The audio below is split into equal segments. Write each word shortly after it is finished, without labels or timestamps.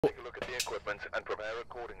the equipment and prepare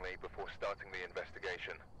accordingly before starting the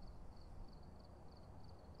investigation.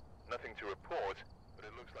 Nothing to report, but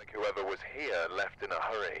it looks like whoever was here left in a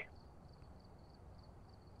hurry.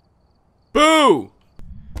 Boo!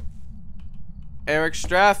 Eric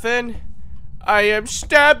Straffen, I am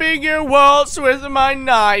stabbing your walls with my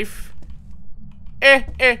knife.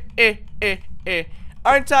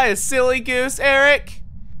 Aren't I a silly goose, Eric?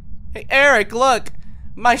 Hey, Eric, look.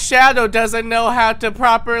 My shadow doesn't know how to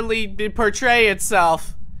properly portray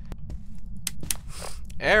itself.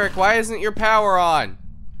 Eric, why isn't your power on?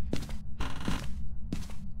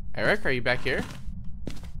 Eric, are you back here?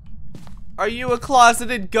 Are you a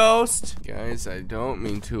closeted ghost? Guys, I don't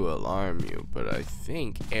mean to alarm you, but I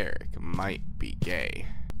think Eric might be gay.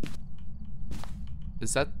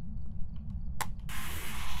 Is that...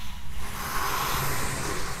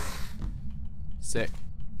 Sick.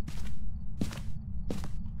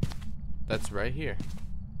 That's right here.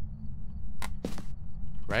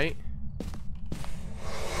 Right?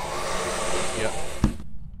 Yep.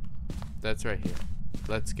 That's right here.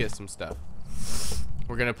 Let's get some stuff.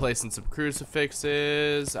 We're gonna place in some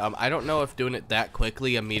crucifixes. I don't know if doing it that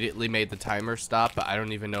quickly immediately made the timer stop, but I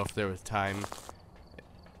don't even know if there was time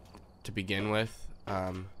to begin with.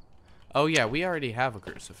 Oh yeah, we already have a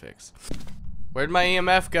crucifix. Where'd my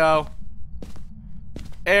EMF go?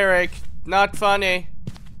 Eric, not funny.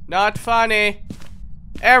 Not funny.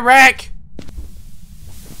 Eric!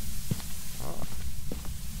 Oh.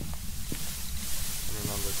 Turning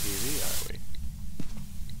on the TV, are we?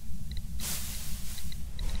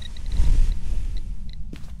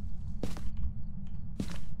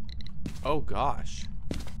 Oh gosh.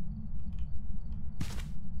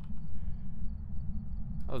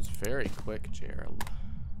 That was very quick, Gerald.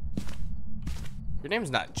 Your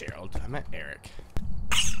name's not Gerald. I meant Eric.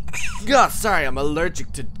 God, sorry, I'm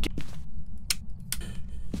allergic to.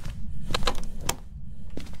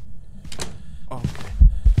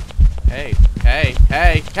 Okay. Hey,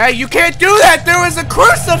 you can't do that! There was a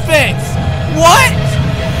crucifix! What?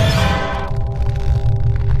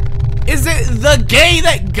 Is it the gay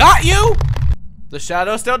that got you? The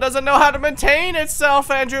shadow still doesn't know how to maintain itself,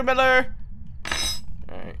 Andrew Miller.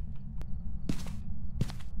 Alright.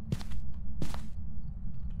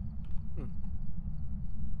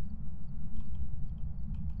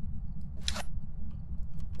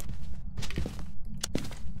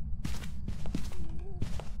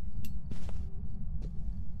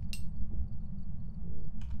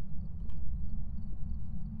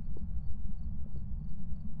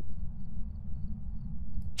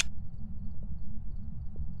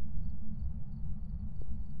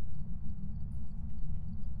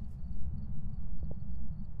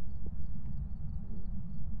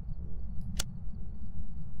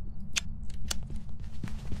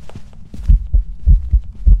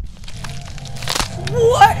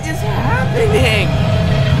 What is happening?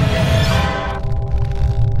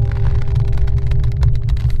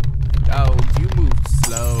 Oh, you moved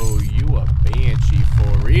slow. You a banshee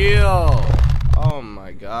for real. Oh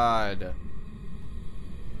my god.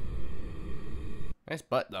 Nice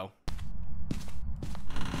butt though.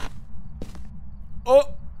 Oh!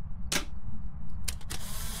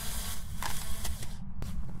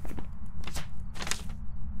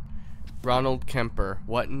 Ronald Kemper,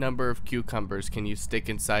 what number of cucumbers can you stick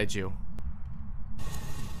inside you?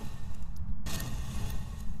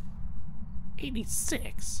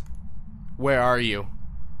 86. Where are you?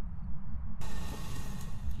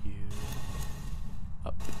 You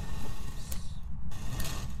up.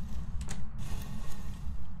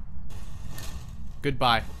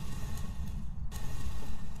 Goodbye.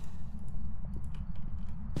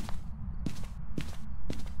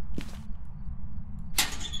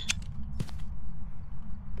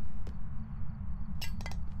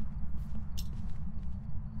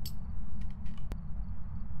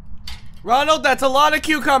 Ronald, that's a lot of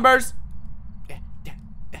cucumbers. Okay.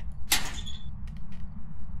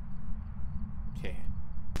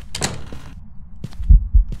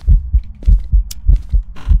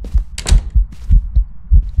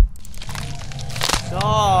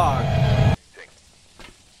 Dog.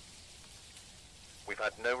 We've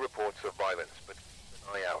had no reports of violence, but keep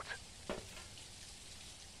an eye out.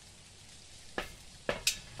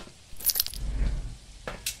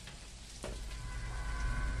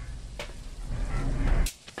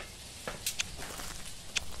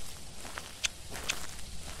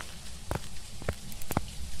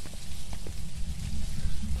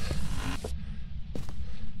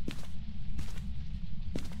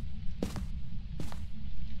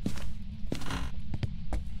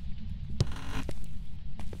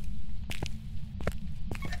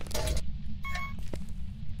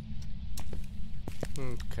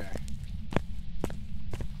 Okay.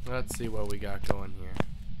 Let's see what we got going here.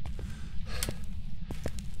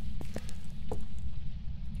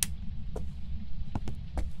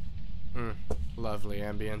 Lovely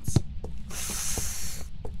ambience.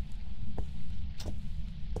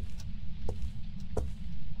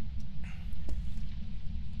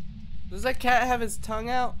 Does that cat have his tongue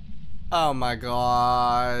out? Oh my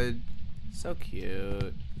god. So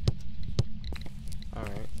cute.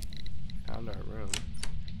 Alright. Found our room.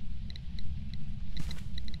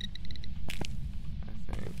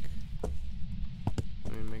 I think.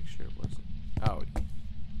 Let me make sure it wasn't. Oh.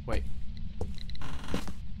 Wait.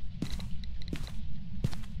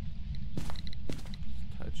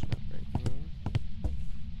 Touch it up right here.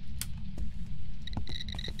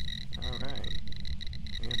 Alright.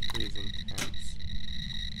 We have freezing temps.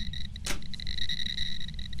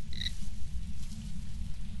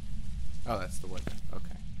 Oh, that's the wood.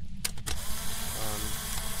 Okay.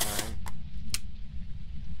 Alright.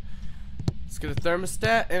 Let's get a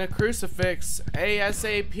thermostat and a crucifix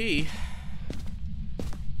ASAP.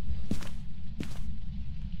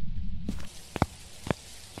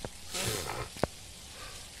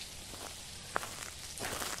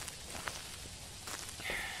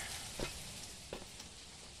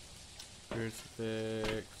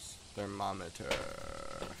 Crucifix, thermometer.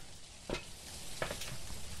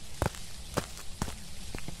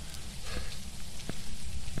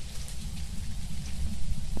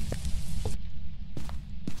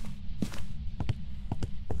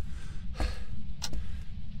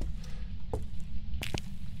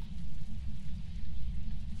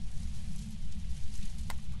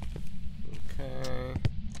 Okay.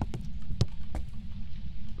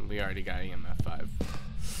 We already got EMF 5.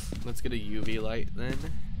 Let's get a UV light then.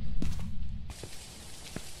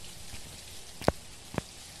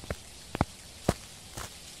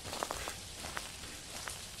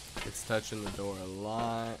 It's touching the door a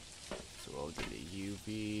lot. So we'll get a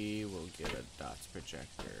UV, we'll get a dots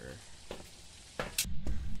projector.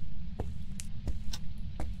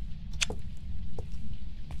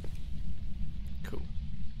 Cool.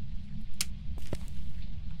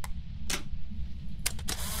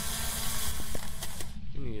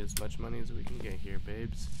 We need as much money as we can get here,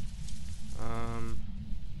 babes.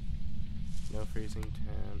 No freezing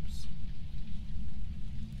temps.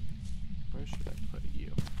 Where should I put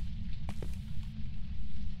you?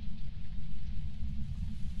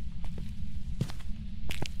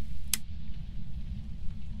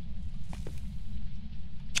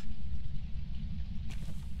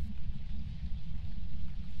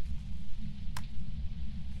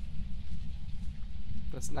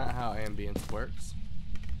 That's not how ambience works.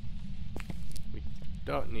 We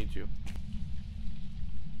don't need you.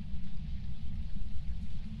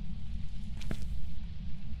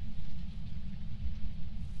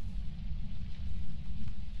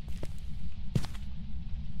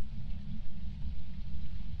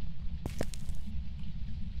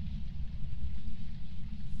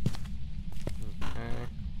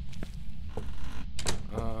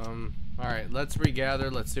 Alright, let's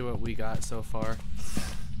regather. Let's see what we got so far.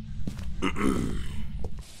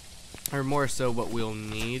 Or more so what we'll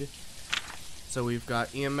need. So we've got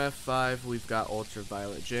EMF 5, we've got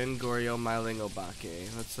ultraviolet, Jin, Goryo, Myling,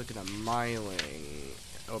 Obake. Let's look at a Myling,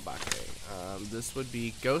 Obake. This would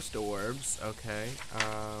be ghost orbs, okay.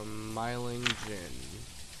 Myling, Jin.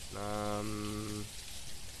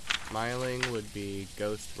 Myling would be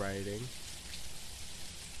ghost writing.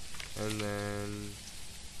 And then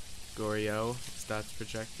Goryo, stats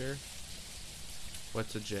projector.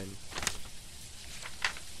 What's a Jin?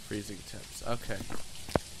 Freezing temps. Okay.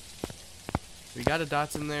 We got a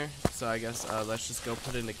dots in there, so I guess let's just go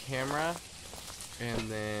put in a camera. And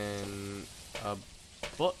then a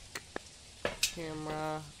book.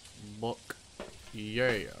 Camera. Book.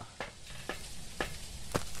 Yeah.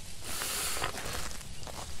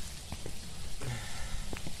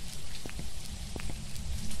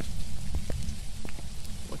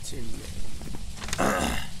 What's your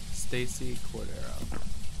name? Stacy Cordero.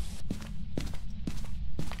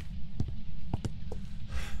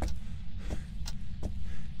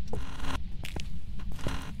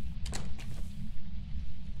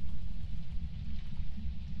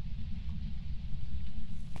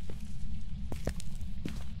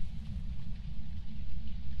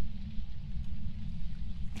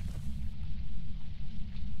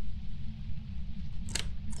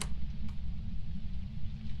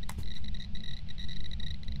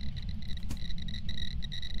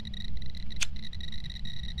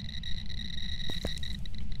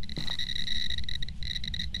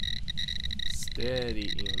 Steady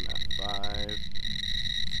EMF 5.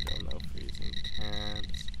 Still no freezing temps.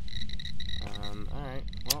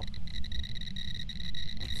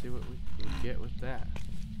 that?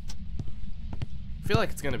 I feel like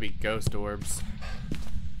it's gonna be ghost orbs.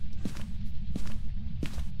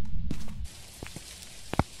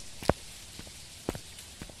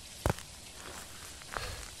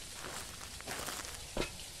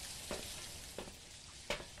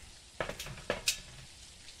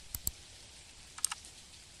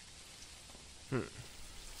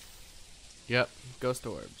 Yep, ghost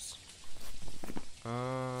orbs.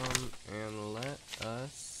 And let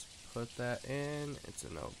us put that in. It's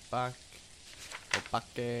an obake.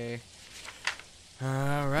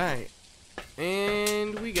 Alright.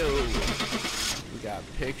 And we go. We got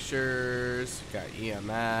pictures, got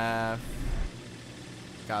EMF,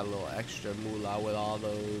 got a little extra moolah with all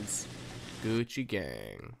those. Gucci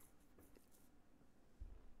gang.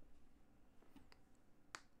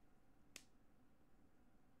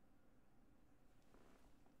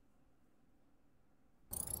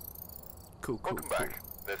 Cool. Welcome back.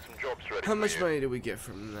 There's some jobs ready. How much money do we get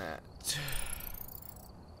from that?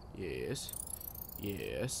 Yes.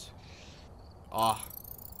 Ah.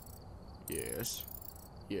 Yes.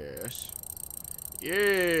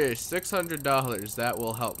 $600. That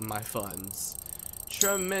will help my funds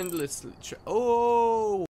tremendously. Oh.